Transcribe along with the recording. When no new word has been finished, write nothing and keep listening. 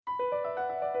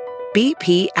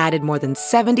BP added more than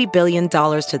 $70 billion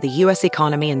to the U.S.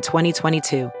 economy in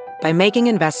 2022 by making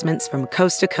investments from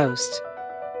coast to coast.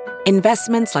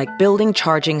 Investments like building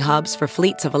charging hubs for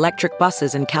fleets of electric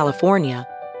buses in California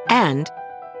and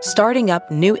starting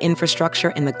up new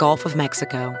infrastructure in the Gulf of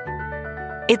Mexico.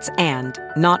 It's and,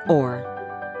 not or.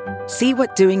 See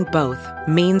what doing both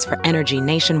means for energy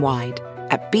nationwide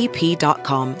at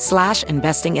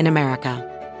bp.com/investing in America.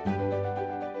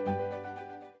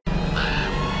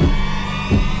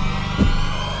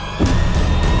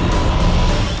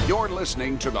 You're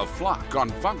listening to The Flock on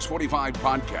Fox 45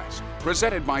 podcast,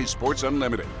 presented by Sports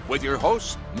Unlimited, with your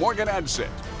hosts, Morgan Adsit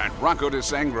and Rocco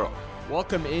DeSangro.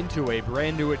 Welcome into a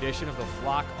brand new edition of The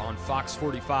Flock on Fox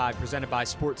 45, presented by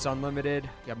Sports Unlimited. You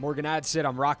got Morgan Adsit,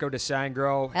 I'm Rocco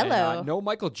DeSangro. Hello. And, no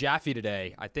Michael Jaffe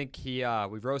today. I think we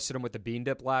roasted him with the bean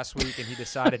dip last week, and he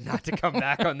decided not to come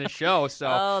back on the show.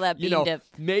 So, that bean dip.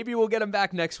 Maybe we'll get him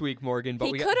back next week, Morgan. But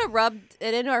he could have rubbed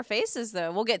it into our faces,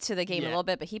 though. We'll get to the game in a little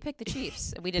bit, but he picked the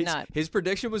Chiefs. We did not. His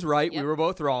prediction was right. Yep. We were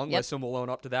both wrong. Yep. Listen, we'll own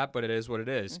up to that, but it is what it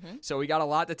is. Mm-hmm. So we got a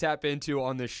lot to tap into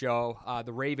on this show.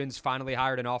 The Ravens finally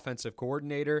hired an offensive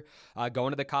coordinator,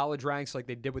 going to the college ranks like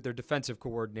they did with their defensive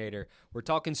coordinator. We're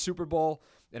talking Super Bowl,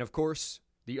 and of course,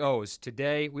 the O's.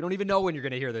 Today, we don't even know when you're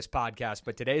going to hear this podcast,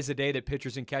 but today is the day that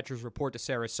pitchers and catchers report to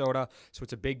Sarasota, so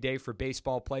it's a big day for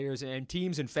baseball players and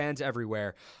teams and fans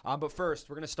everywhere. But first,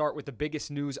 we're going to start with the biggest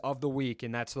news of the week,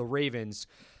 and that's the Ravens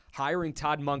hiring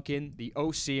Todd Monken, the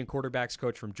OC and quarterbacks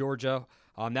coach from Georgia.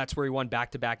 That's where he won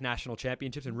back-to-back national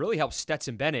championships and really helped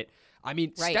Stetson Bennett. I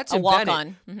mean, right. Stetson a walk-on.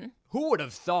 Bennett, mm-hmm. Who would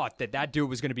have thought that dude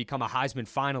was going to become a Heisman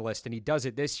finalist, and he does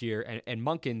it this year, and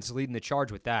Monken's leading the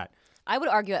charge with that. I would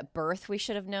argue at birth we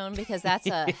should have known because that's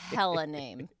a hella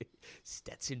name.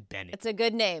 Stetson Bennett. It's a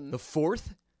good name. The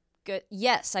fourth? Good.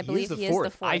 Yes, I believe he is the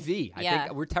fourth. IV. I think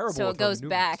we're terrible. So with it goes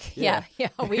numerals. back. Yeah.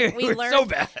 We We're learned so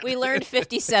bad. We learned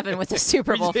 57 with the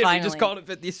Super Bowl we finally. just called it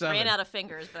 57. Ran out of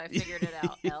fingers, but I figured it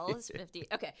out. L is 50.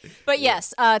 Okay. But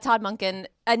yes, Todd Monken,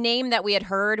 a name that we had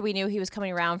heard. We knew he was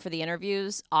coming around for the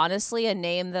interviews. Honestly, a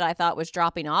name that I thought was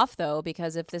dropping off, though,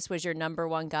 because if this was your number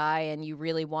one guy and you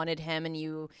really wanted him and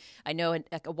I know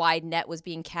a wide net was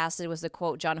being casted, was the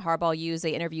quote John Harbaugh used.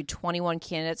 They interviewed 21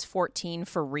 candidates, 14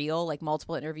 for real, like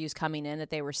multiple interviews coming in that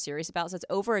they were serious about. So it's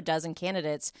over a dozen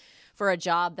candidates for a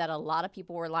job that a lot of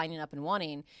people were lining up and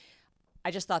wanting. I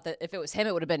just thought that if it was him,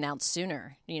 it would have been announced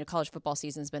sooner. College football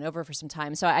season's been over for some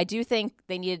time. So I do think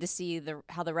they needed to see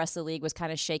how the rest of the league was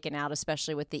kind of shaken out,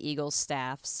 especially with the Eagles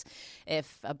staffs.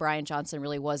 If Brian Johnson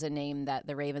really was a name that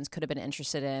the Ravens could have been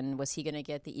interested in, was he going to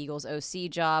get the Eagles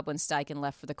OC job when Steichen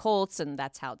left for the Colts? And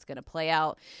that's how it's going to play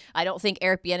out. I don't think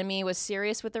Eric Bieniemy was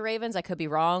serious with the Ravens. I could be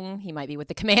wrong. He might be with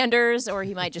the Commanders, or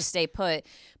he might just stay put.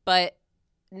 But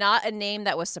not a name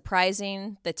that was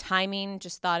surprising. The timing,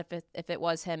 just thought if it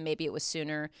was him, maybe it was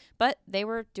sooner. But they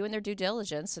were doing their due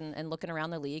diligence and looking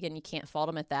around the league, and you can't fault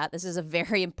them at that. This is a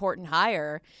very important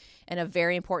hire, and a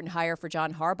very important hire for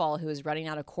John Harbaugh, who is running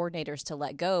out of coordinators to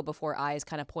let go before eyes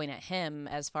kind of point at him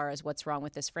as far as what's wrong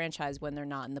with this franchise when they're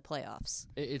not in the playoffs.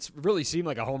 It's really seemed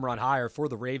like a home run hire for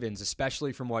the Ravens,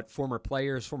 especially from what former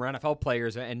NFL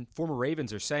players, and former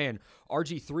Ravens are saying.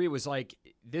 RG3 was like,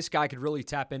 this guy could really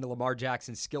tap into Lamar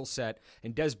Jackson's skill set.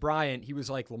 And Des Bryant, he was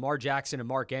like Lamar Jackson and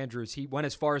Mark Andrews. He went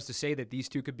as far as to say that these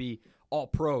two could be all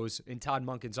pros in Todd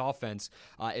Monken's offense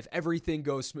if everything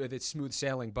goes smooth. It's smooth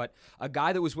sailing. But a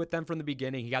guy that was with them from the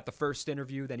beginning, he got the first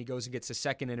interview, then he goes and gets the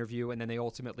second interview, and then they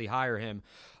ultimately hire him.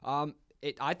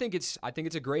 I think it's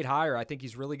a great hire. I think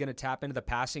he's really going to tap into the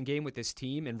passing game with this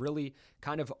team and really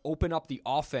kind of open up the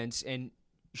offense and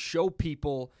show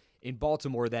people in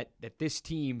Baltimore that this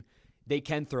team, they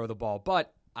can throw the ball.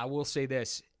 But I will say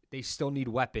this, they still need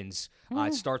weapons.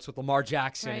 It starts with Lamar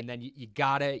Jackson, right. And then you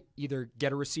got to either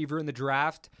get a receiver in the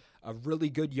draft, a really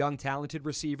good, young, talented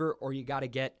receiver, or you got to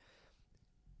get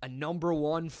a number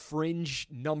one fringe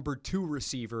number two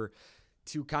receiver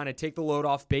to kind of take the load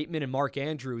off Bateman and Mark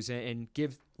Andrews and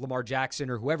give Lamar Jackson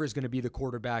or whoever's going to be the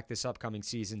quarterback this upcoming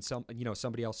season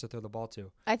somebody else to throw the ball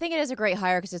to. I think it is a great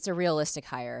hire because it's a realistic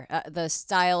hire. The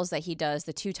styles that he does,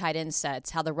 the two tight end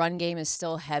sets, how the run game is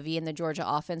still heavy in the Georgia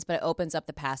offense, but it opens up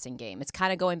the passing game. It's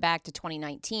kind of going back to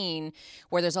 2019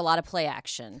 where there's a lot of play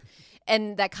action.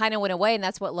 And that kind of went away, and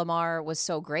that's what Lamar was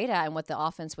so great at and what the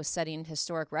offense was setting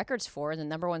historic records for. The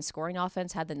number one scoring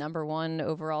offense had the number one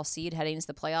overall seed heading into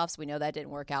the playoffs. We know that didn't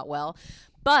work out well.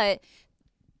 But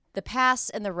the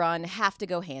pass and the run have to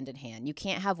go hand in hand. You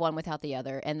can't have one without the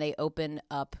other, and they open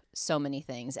up so many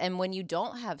things. And when you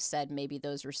don't have said maybe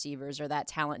those receivers or that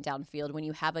talent downfield, when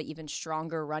you have an even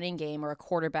stronger running game or a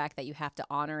quarterback that you have to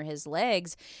honor his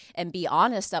legs and be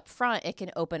honest up front, it can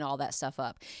open all that stuff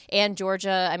up. And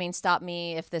Georgia, I mean, stop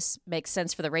me if this makes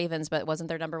sense for the Ravens, but wasn't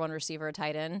their number one receiver a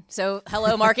tight end? So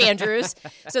hello, Mark Andrews.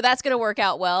 So that's going to work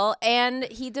out well. And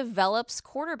he develops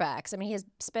quarterbacks. I mean, he has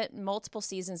spent multiple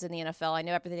seasons in the NFL. I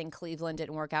know everything in Cleveland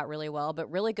didn't work out really well, but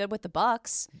really good with the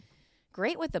Bucs.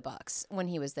 Great with the Bucs when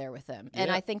he was there with them. Yeah.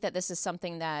 And I think that this is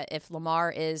something that if Lamar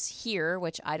is here,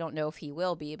 which I don't know if he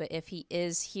will be, but if he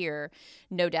is here,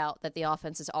 no doubt that the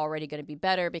offense is already going to be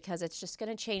better because it's just going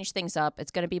to change things up. It's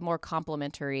going to be more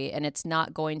complementary, and it's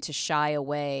not going to shy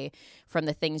away from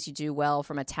the things you do well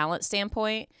from a talent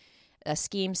standpoint, a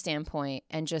scheme standpoint,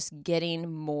 and just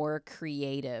getting more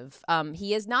creative.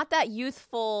 He is not that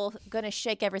youthful, going to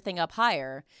shake everything up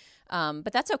higher,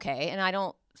 but that's okay. And I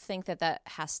don't think that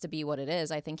has to be what it is.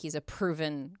 I think he's a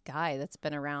proven guy that's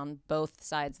been around both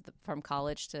sides from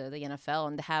college to the NFL,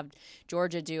 and to have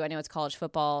Georgia do, I know it's college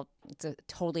football, it's a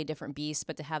totally different beast,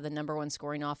 but to have the number one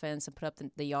scoring offense and put up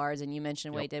the yards, and you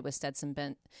mentioned what he did with Stetson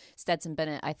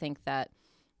Bennett, I think that,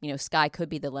 sky could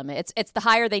be the limit. It's the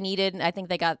hire they needed, and I think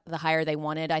they got the hire they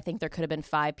wanted. I think there could have been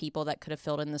 5 people that could have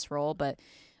filled in this role, but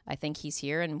I think he's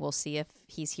here, and we'll see if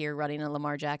he's here running a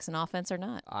Lamar Jackson offense or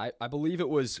not. I believe it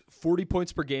was 40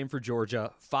 points per game for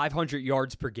Georgia, 500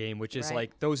 yards per game, which is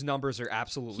like, those numbers are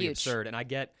absolutely huge. Absurd. And I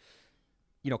get,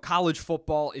 college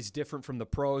football is different from the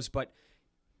pros, but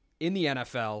in the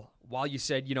NFL, while you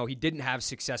said, he didn't have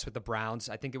success with the Browns,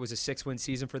 I think it was a 6-win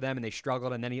season for them, and they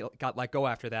struggled, and then he got let go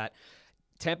after that.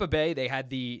 Tampa Bay, they had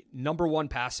the number one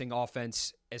passing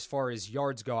offense as far as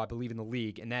yards go, I believe, in the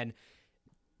league. And then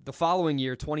the following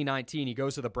year, 2019, he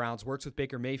goes to the Browns, works with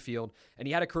Baker Mayfield, and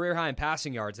he had a career high in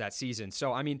passing yards that season.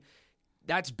 So, I mean,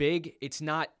 that's big. It's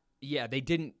not,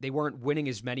 they weren't winning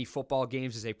as many football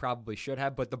games as they probably should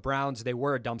have, but the Browns, they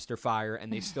were a dumpster fire,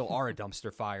 and they still are a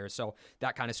dumpster fire. So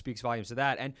that kind of speaks volumes to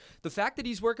that. And the fact that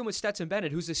he's working with Stetson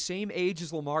Bennett, who's the same age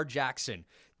as Lamar Jackson,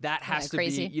 that has to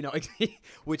crazy. Be,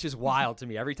 which is wild to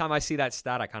me. Every time I see that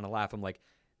stat, I kind of laugh. I'm like,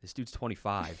 this dude's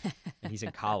 25, and he's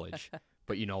in college.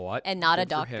 But you know what? And not a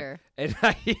doctor.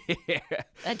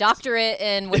 A doctorate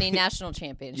in winning national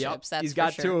championships. Yep, that's he's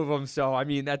got for 2 of them. So, I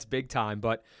mean, that's big time.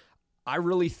 But I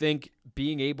really think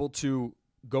being able to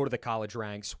go to the college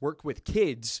ranks, work with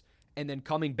kids, and then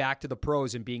coming back to the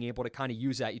pros and being able to kind of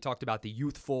use that. You talked about the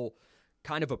youthful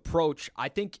kind of approach. I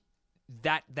think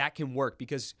that can work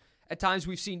because at times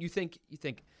we've seen, you think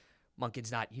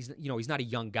Monken's not, he's not a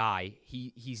young guy.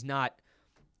 He's not,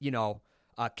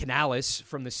 Canales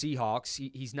from the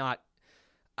Seahawks. He's not,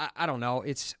 I don't know.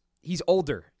 He's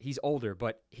older,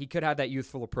 but he could have that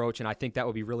youthful approach, and I think that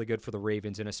would be really good for the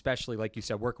Ravens, and especially, like you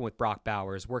said, working with Brock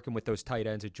Bowers, working with those tight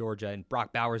ends at Georgia, and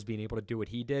Brock Bowers being able to do what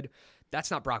he did. That's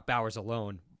not Brock Bowers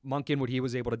alone. Monken, what he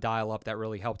was able to dial up, that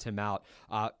really helped him out,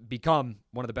 become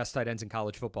one of the best tight ends in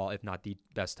college football, if not the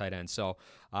best tight end. So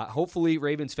hopefully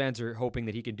Ravens fans are hoping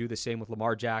that he can do the same with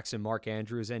Lamar Jackson, Mark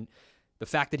Andrews, and the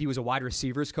fact that he was a wide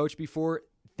receivers coach before,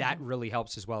 that really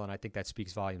helps as well, and I think that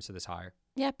speaks volumes to this hire.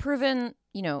 Yeah, proven,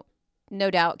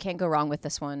 no doubt, can't go wrong with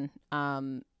this one.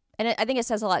 And I think it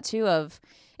says a lot, too, of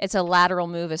it's a lateral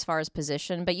move as far as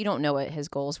position, but you don't know what his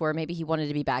goals were. Maybe he wanted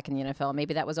to be back in the NFL.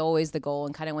 Maybe that was always the goal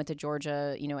and kind of went to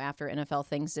Georgia, after NFL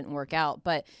things didn't work out.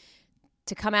 But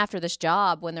to come after this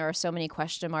job when there are so many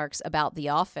question marks about the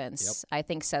offense, I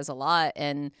think says a lot.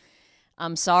 And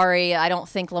I'm sorry, I don't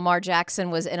think Lamar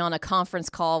Jackson was in on a conference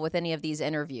call with any of these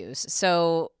interviews.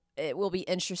 So it will be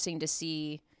interesting to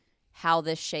see how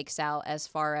this shakes out as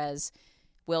far as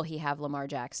will he have Lamar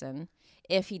Jackson?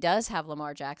 If he does have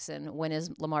Lamar Jackson, when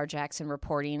is Lamar Jackson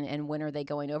reporting and when are they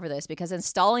going over this? Because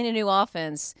installing a new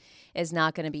offense is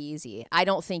not going to be easy. I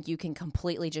don't think you can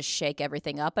completely just shake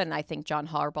everything up, and I think John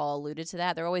Harbaugh alluded to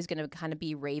that. They're always going to kind of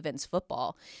be Ravens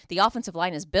football. The offensive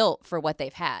line is built for what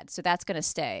they've had, so that's going to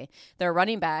stay. Their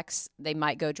running backs, they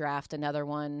might go draft another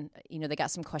one. They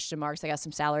got some question marks. They got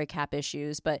some salary cap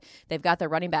issues, but they've got their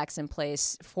running backs in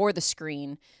place for the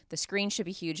screen. The screen should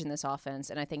be huge in this offense,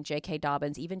 and I think J.K.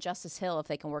 Dobbins, even Justice Hill, if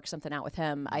they can work something out with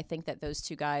him, I think that those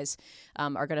two guys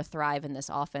are going to thrive in this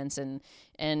offense.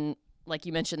 And like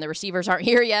you mentioned, the receivers aren't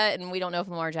here yet, and we don't know if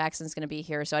Lamar Jackson's going to be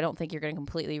here, so I don't think you're going to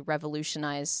completely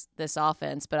revolutionize this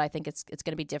offense, but I think it's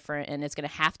going to be different, and it's going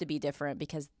to have to be different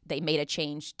because they made a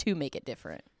change to make it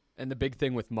different. And the big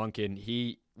thing with Monken,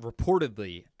 he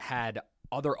reportedly had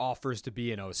other offers to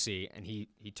be an OC, and he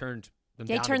turned them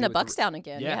down. He turned the Bucs down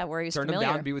again, where he's turned familiar.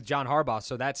 Them down to be with John Harbaugh,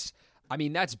 so that's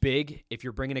big if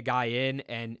you're bringing a guy in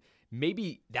and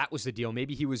maybe that was the deal.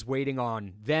 Maybe he was waiting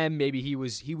on them. Maybe he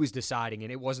was deciding,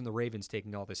 and it wasn't the Ravens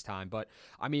taking all this time. But,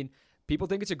 I mean, people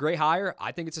think it's a great hire.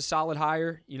 I think it's a solid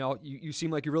hire. You know, you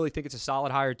seem like you really think it's a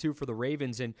solid hire, too, for the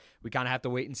Ravens, and we kind of have to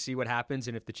wait and see what happens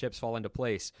and if the chips fall into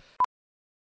place.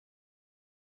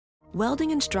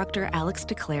 Welding instructor Alex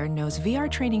DeClaire knows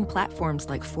VR training platforms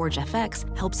like Forge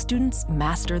FX help students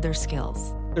master their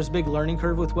skills. There's a big learning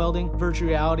curve with welding. Virtual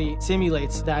reality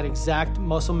simulates that exact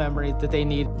muscle memory that they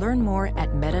need. Learn more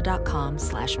at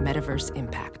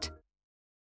meta.com/metaverseimpact.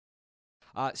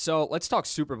 So let's talk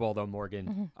Super Bowl, though,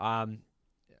 Morgan.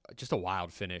 Just a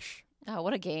wild finish. Oh,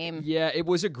 what a game. Yeah, it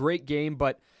was a great game,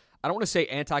 but I don't want to say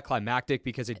anticlimactic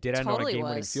because it did end on a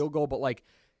game-winning field goal, but, like,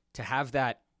 to have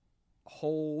that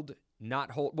hold, not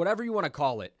hold, whatever you want to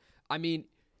call it. I mean,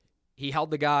 he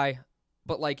held the guy,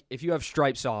 but, like, if you have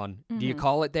stripes on, do you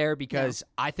call it there? Because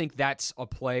I think that's a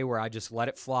play where I just let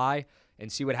it fly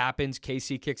and see what happens.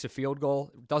 KC kicks a field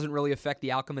goal. It doesn't really affect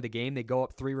the outcome of the game. They go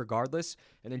up 3 regardless,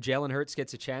 and then Jalen Hurts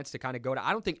gets a chance to kind of go to.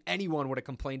 I don't think anyone would have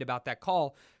complained about that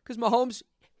call because Mahomes,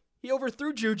 he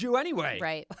overthrew Juju anyway.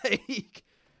 Right. Like,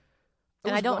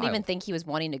 and I don't even think he was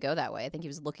wanting to go that way. I think he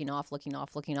was looking off,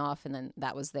 and then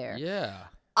that was there. Yeah.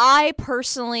 I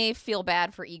personally feel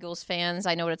bad for Eagles fans.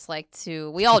 I know what it's like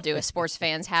we all do as sports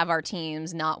fans, have our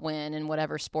teams not win in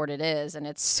whatever sport it is, and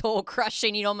it's soul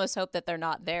crushing. You'd almost hope that they're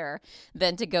not there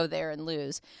than to go there and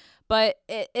lose. But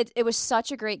it was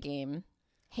such a great game.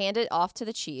 Hand it off to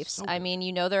the Chiefs. I mean,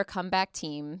 you know they're a comeback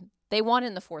team. They won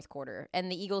in the fourth quarter, and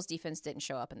the Eagles' defense didn't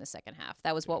show up in the second half.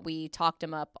 That was what we talked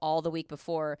them up all the week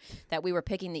before, that we were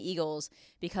picking the Eagles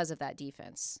because of that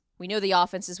defense. We knew the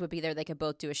offenses would be there. They could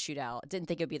both do a shootout. Didn't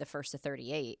think it would be the first to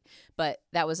 38, but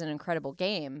that was an incredible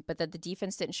game. But that the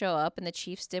defense didn't show up, and the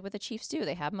Chiefs did what the Chiefs do.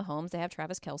 They have Mahomes. They have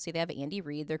Travis Kelce. They have Andy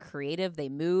Reid. They're creative. They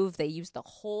move. They use the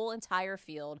whole entire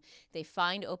field. They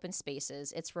find open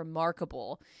spaces. It's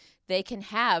remarkable. They can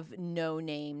have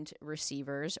no-named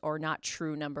receivers or not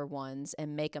true number ones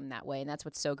and make them that way, and that's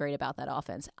what's so great about that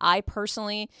offense. I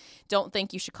personally don't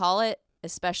think you should call it,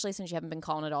 especially since you haven't been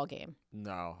calling it all game.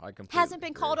 No, I completely Hasn't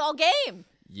been called all game.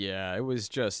 Yeah, it was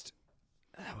just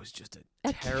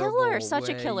a killer, such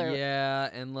a killer. Yeah,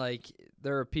 and like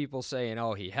there are people saying,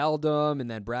 "Oh, he held him," and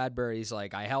then Bradbury's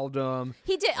like, "I held him."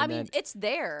 He did. I mean, it's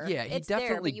there. Yeah, he it's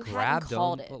definitely there, grabbed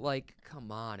him, it. but like,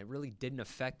 come on, it really didn't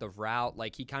affect the route.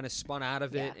 Like he kind of spun out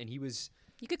of it, and he was.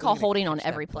 You could call holding on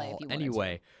every play if you wanted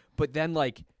anyway. to. But then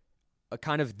like a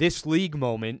kind of this league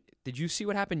moment. Did you see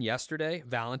what happened yesterday,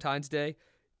 Valentine's Day?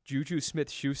 Juju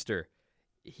Smith-Schuster,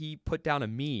 he put down a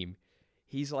meme.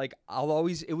 He's like, I'll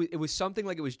always. It was something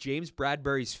like it was James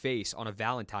Bradbury's face on a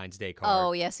Valentine's Day card.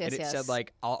 Oh yes, and it said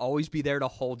like, I'll always be there to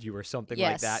hold you or something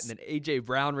like that. And then AJ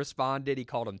Brown responded. He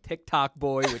called him TikTok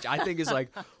boy, which I think is like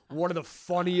one of the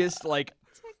funniest like.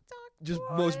 Just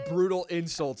most brutal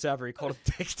insults ever. He called him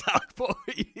TikTok boy.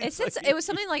 It was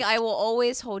something like, I will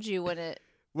always hold you when it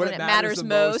matters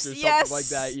most. Or yes. something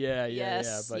like that. Yeah.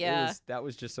 But yeah. that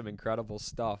was just some incredible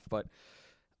stuff. But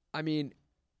I mean,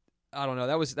 I don't know.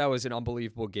 That was an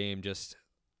unbelievable game. Just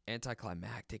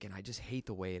anticlimactic, and I just hate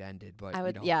the way it ended. But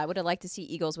I would have liked to see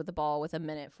Eagles with the ball with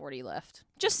 1:40 left,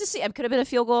 just to see. It could have been a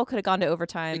field goal. Could have gone to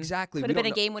overtime. Exactly. Could have been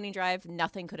a game-winning drive.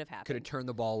 Nothing could have happened. Could have turned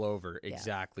the ball over. Yeah.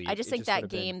 Exactly. I just think that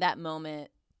game, that moment,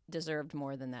 deserved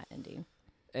more than that ending.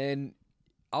 And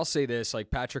I'll say this: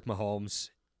 like Patrick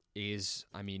Mahomes is,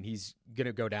 I mean, he's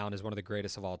gonna go down as one of the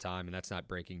greatest of all time, and that's not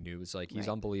breaking news. Like he's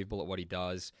unbelievable at what he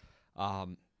does.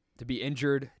 To be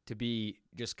injured, to be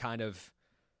just kind of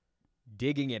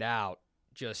digging it out,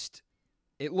 just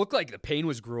it looked like the pain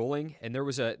was grueling, and there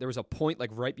was a point like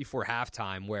right before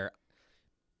halftime where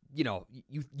you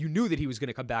knew that he was going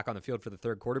to come back on the field for the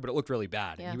third quarter, but it looked really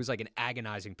bad. Yeah. And he was like in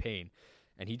agonizing pain,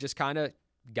 and he just kind of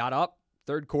got up.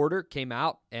 Third quarter came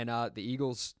out, and the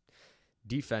Eagles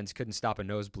defense couldn't stop a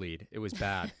nosebleed. It was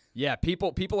bad. Yeah,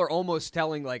 people are almost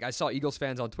telling, like, I saw Eagles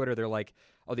fans on Twitter, they're like,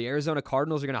 oh, the Arizona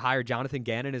Cardinals are going to hire Jonathan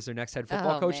Gannon as their next head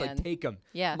football coach. Man. Like, take him.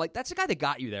 Yeah. I'm like, that's the guy that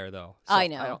got you there, though. So I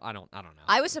know. I don't know.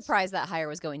 I was surprised that hire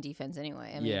was going defense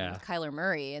anyway. I mean, yeah. with Kyler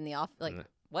Murray in the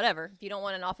whatever. If you don't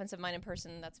want an offensive-minded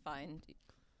person, that's fine.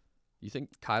 You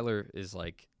think Kyler is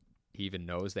like, he even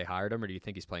knows they hired him, or do you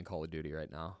think he's playing Call of Duty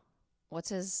right now? What's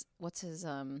his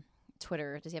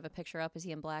Twitter? Does he have a picture up? Is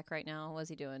he in black right now? What is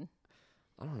he doing?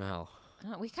 I don't know.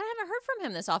 We kind of haven't heard from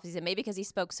him this offseason, maybe because he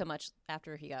spoke so much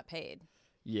after he got paid.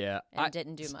 Yeah. And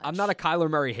didn't do much. I'm not a Kyler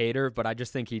Murray hater, but I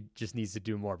just think he just needs to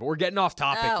do more. But we're getting off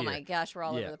topic here. Oh, my gosh. We're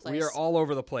all over the place. We are all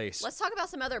over the place. Let's talk about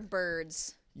some other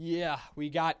birds. Yeah. We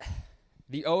got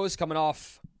the O's coming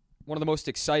off one of the most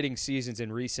exciting seasons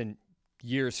in recent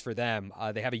years for them.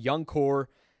 They have a young core.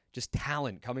 just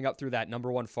talent coming up through that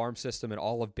number one farm system in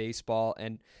all of baseball,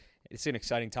 and it's an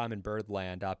exciting time in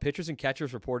Birdland. Pitchers and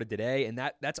catchers reported today, and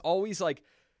that's always like,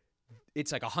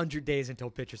 it's like 100 days until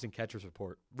pitchers and catchers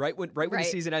report. Right when the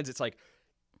season ends, it's like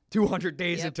 200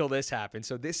 days until this happens.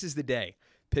 So this is the day.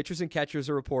 Pitchers and catchers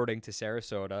are reporting to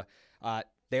Sarasota.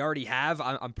 They already have.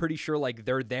 I'm pretty sure like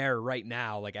they're there right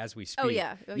now, like as we speak.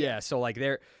 Oh yeah. So like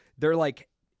they're like,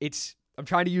 it's. I'm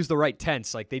trying to use the right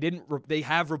tense. Like they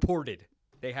have reported.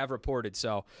 They have reported.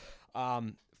 So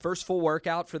first full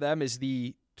workout for them is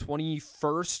the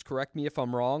 21st. Correct me if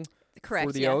I'm wrong. Correct.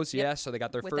 For the O's, yeah. So they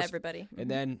got their with first. Everybody. And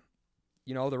then,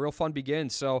 the real fun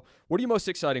begins. So what are you most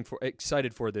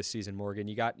excited for this season, Morgan?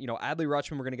 You got, Adley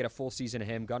Rutschman. We're going to get a full season of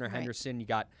him. Gunnar Henderson. You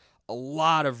got a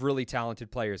lot of really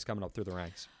talented players coming up through the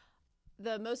ranks.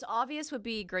 The most obvious would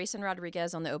be Grayson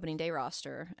Rodriguez on the opening day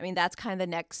roster. I mean, that's kind of the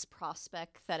next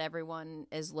prospect that everyone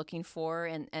is looking for,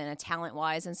 and a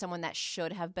talent-wise, and someone that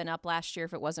should have been up last year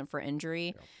if it wasn't for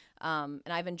injury. Yeah. And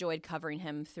I've enjoyed covering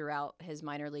him throughout his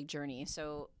minor league journey.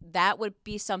 So that would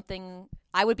be something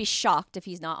I would be shocked if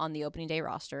he's not on the opening day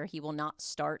roster. He will not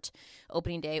start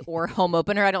opening day or home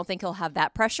opener. I don't think he'll have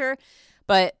that pressure,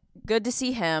 but good to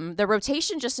see him. The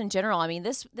rotation just in general, I mean,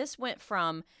 this went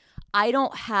from I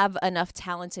don't have enough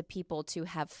talented people to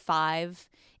have 5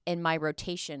 in my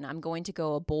rotation. I'm going to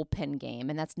go a bullpen game,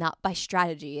 and that's not by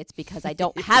strategy. It's because I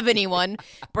don't have anyone.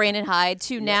 Brandon Hyde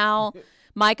to now.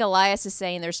 Mike Elias is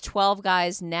saying there's 12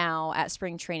 guys now at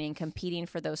spring training competing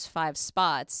for those 5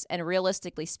 spots. And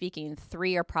realistically speaking,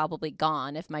 3 are probably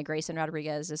gone if my Grayson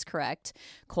Rodriguez is correct.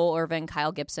 Cole Irvin,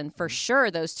 Kyle Gibson, for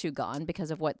sure those 2 gone because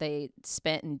of what they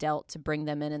spent and dealt to bring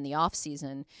them in the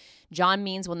offseason. John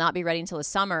Means will not be ready until the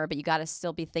summer, but you got to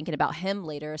still be thinking about him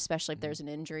later, especially if there's an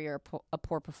injury or a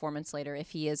poor performance later,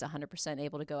 if he is 100%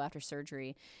 able to go after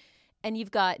surgery. And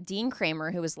you've got Dean Kramer,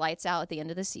 who was lights out at the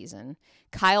end of the season.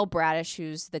 Kyle Bradish,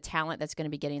 who's the talent that's going to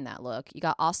be getting that look. You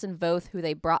got Austin Voth, who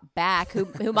they brought back,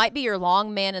 who might be your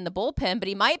long man in the bullpen, but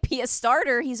he might be a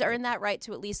starter. He's earned that right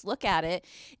to at least look at it.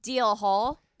 DL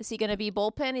Hall, is he going to be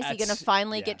bullpen? Is he going to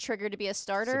finally get triggered to be a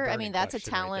starter? I mean, that's a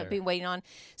talent being waiting on.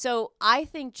 So I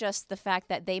think just the fact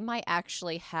that they might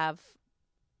actually have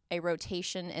a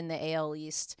rotation in the AL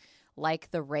East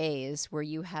like the Rays, where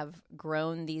you have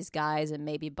grown these guys and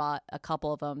maybe bought a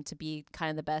couple of them to be kind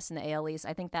of the best in the AL East.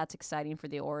 I think that's exciting for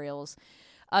the Orioles.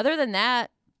 Other than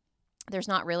that, there's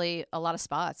not really a lot of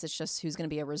spots. It's just who's going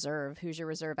to be a reserve, who's your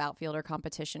reserve outfielder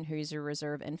competition, who's your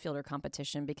reserve infielder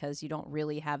competition, because you don't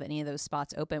really have any of those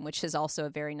spots open, which is also a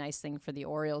very nice thing for the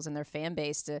Orioles and their fan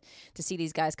base to see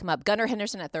these guys come up. Gunnar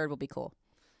Henderson at third will be cool.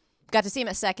 Got to see him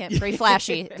at second, pretty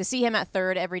flashy. To see him at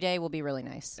third every day will be really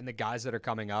nice. And the guys that are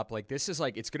coming up, like this is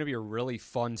like, it's going to be a really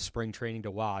fun spring training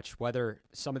to watch, whether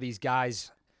some of these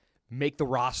guys make the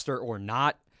roster or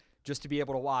not, just to be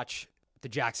able to watch the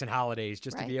Jackson Holidays,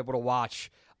 just to be able to watch,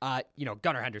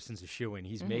 Gunnar Henderson's a shoo-in.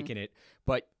 He's making it.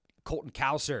 But Colton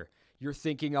Cowser, you're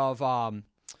thinking of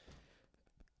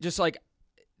just like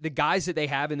the guys that they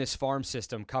have in this farm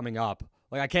system coming up.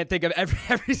 Like, I can't think of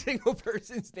every single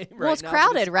person's name right now. Well, it's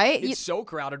crowded, right? It's so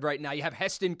crowded right now. You have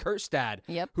Heston Kjerstad,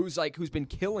 who's been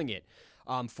killing it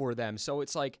for them. So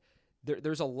it's like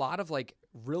there's a lot of like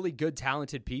really good,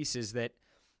 talented pieces that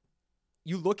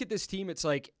you look at this team. It's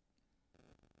like,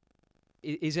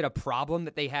 is it a problem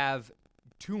that they have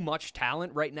too much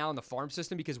talent right now in the farm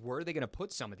system? Because where are they going to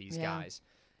put some of these guys?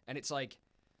 And it's like,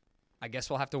 I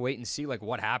guess we'll have to wait and see like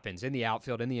what happens in the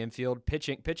outfield, in the infield.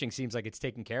 Pitching seems like it's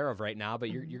taken care of right now, but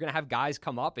you're going to have guys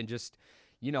come up and just,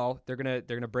 they're going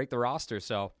to break the roster.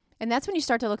 So, and that's when you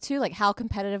start to look too, like how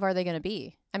competitive are they going to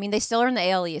be? I mean, they still are in the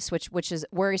AL East, which is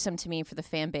worrisome to me for the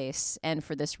fan base and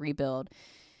for this rebuild.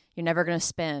 You're never going to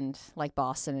spend like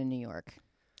Boston and New York.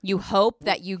 You hope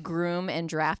that you groom and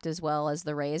draft as well as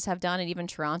the Rays have done, and even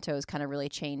Toronto has kind of really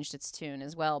changed its tune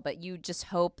as well. But you just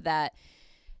hope that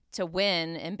to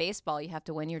win in baseball, you have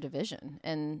to win your division,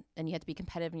 and you have to be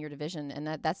competitive in your division. And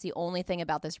that's the only thing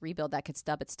about this rebuild that could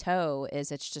stub its toe,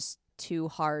 is it's just too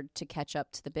hard to catch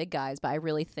up to the big guys. But I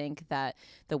really think that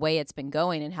the way it's been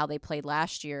going and how they played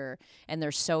last year, and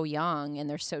they're so young and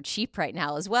they're so cheap right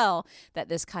now as well, that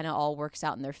this kind of all works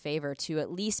out in their favor to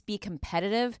at least be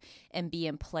competitive and be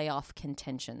in playoff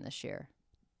contention this year.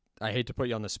 I hate to put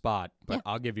you on the spot, but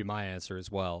I'll give you my answer as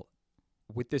well.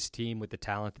 With this team, with the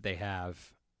talent that they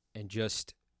have, and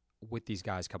just with these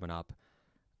guys coming up,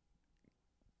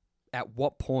 at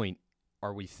what point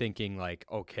are we thinking like,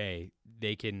 okay,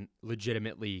 they can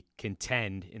legitimately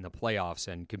contend in the playoffs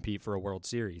and compete for a World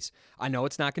Series? I know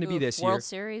it's not going to be this year. World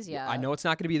Series, yeah. I know it's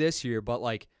not going to be this year, but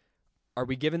like, are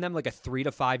we giving them like a 3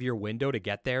 to 5 year window to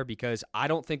get there? Because I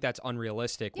don't think that's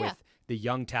unrealistic with the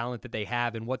young talent that they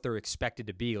have and what they're expected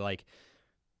to be. Like,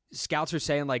 scouts are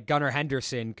saying like Gunnar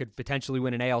Henderson could potentially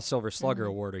win an AL Silver Slugger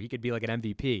award, or he could be like an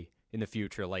MVP in the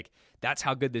future. Like, that's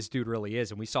how good this dude really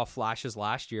is. And we saw flashes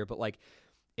last year, but like,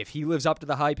 if he lives up to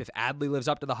the hype, if Adley lives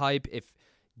up to the hype, if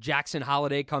Jackson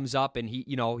Holiday comes up and he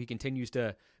continues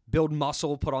to build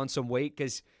muscle, put on some weight,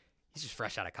 because he's just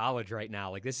fresh out of college right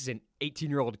now. Like, this is an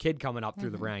 18-year-old kid coming up through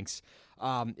the ranks.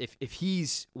 If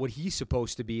he's what he's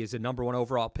supposed to be as a number 1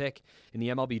 overall pick in the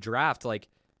MLB draft, like,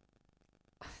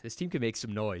 this team can make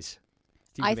some noise. This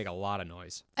team can make a lot of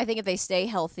noise. I think if they stay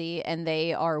healthy and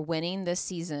they are winning this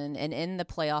season and in the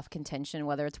playoff contention,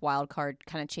 whether it's wild card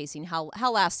kind of chasing how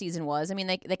last season was, I mean,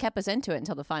 they kept us into it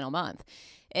until the final month.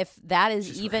 If that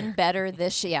is even better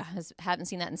this year, haven't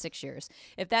seen that in 6 years.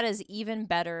 If that is even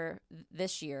better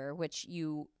this year, which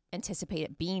you anticipate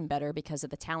it being better because of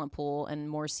the talent pool and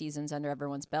more seasons under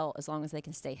everyone's belt, as long as they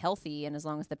can stay healthy and as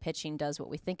long as the pitching does what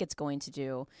we think it's going to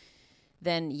do,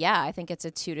 then I think it's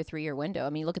a 2 to 3 year window. I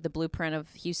mean, look at the blueprint of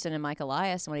Houston and Mike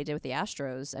Elias and what he did with the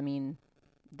Astros. I mean,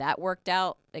 that worked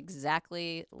out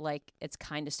exactly like it's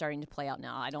kind of starting to play out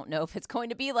now. I don't know if it's going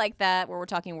to be like that where we're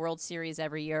talking World Series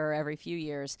every year or every few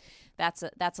years. That's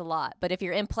a lot. But if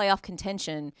you're in playoff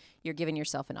contention, you're giving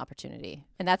yourself an opportunity.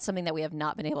 And that's something that we have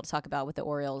not been able to talk about with the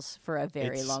Orioles for a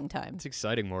very long time. It's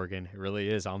exciting, Morgan. It really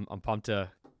is. I'm pumped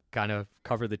to kind of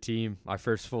cover the team, my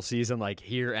first full season, like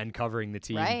here and covering the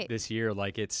team this year.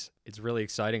 Like, it's really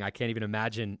exciting. I can't even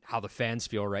imagine how the fans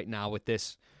feel right now with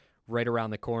this right around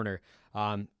the corner.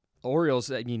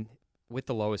 Orioles, I mean, with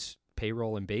the lowest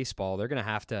payroll in baseball, they're going to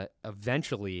have to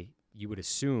eventually, you would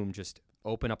assume, just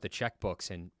open up the checkbooks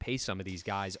and pay some of these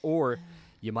guys. Or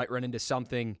you might run into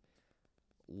something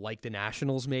like the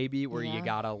Nationals maybe, where you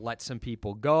got to let some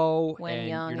people go and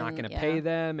you're not going to pay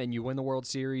them and you win the World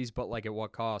Series, but like at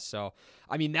what cost? So,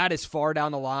 I mean, that is far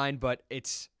down the line, but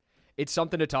it's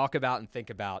something to talk about and think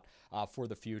about for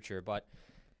the future. But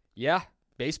yeah,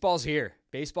 baseball's here.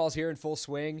 Baseball's here in full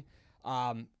swing.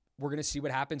 We're going to see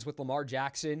what happens with Lamar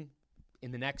Jackson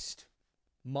in the next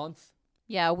month.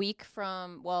 Yeah, it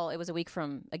was a week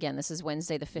from, again, this is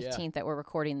Wednesday the 15th that we're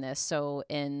recording this. So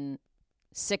in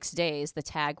 6 days, the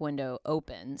tag window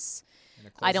opens.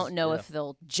 I don't know if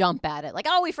they'll jump at it. Like,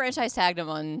 we franchise tagged him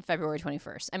on February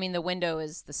 21st. I mean, the window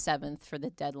is the 7th for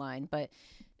the deadline, but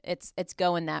it's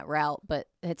going that route. But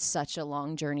it's such a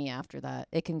long journey after that.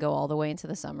 It can go all the way into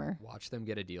the summer. Watch them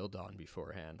get a deal done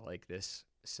beforehand. Like, this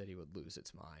city would lose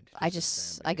its mind.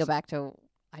 I go back to,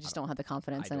 I just don't have the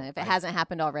confidence in it. If it hasn't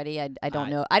happened already, I don't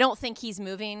know. I don't think he's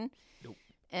moving. Nope.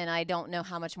 And I don't know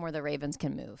how much more the Ravens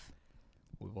can move.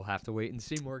 We will have to wait and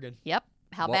see, Morgan. Yep.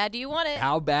 How bad do you want it?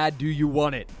 How bad do you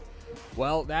want it?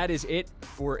 Well, that is it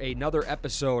for another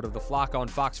episode of The Flock on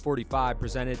Fox 45,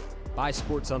 presented by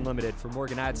Sports Unlimited. For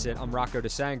Morgan Adsit, I'm Rocco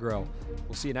DeSangro.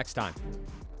 We'll see you next time.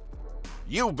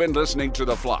 You've been listening to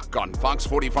The Flock on Fox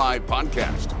 45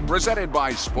 podcast, presented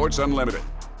by Sports Unlimited.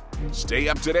 Stay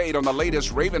up to date on the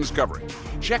latest Ravens coverage.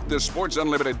 Check the Sports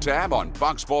Unlimited tab on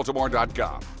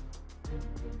foxbaltimore.com.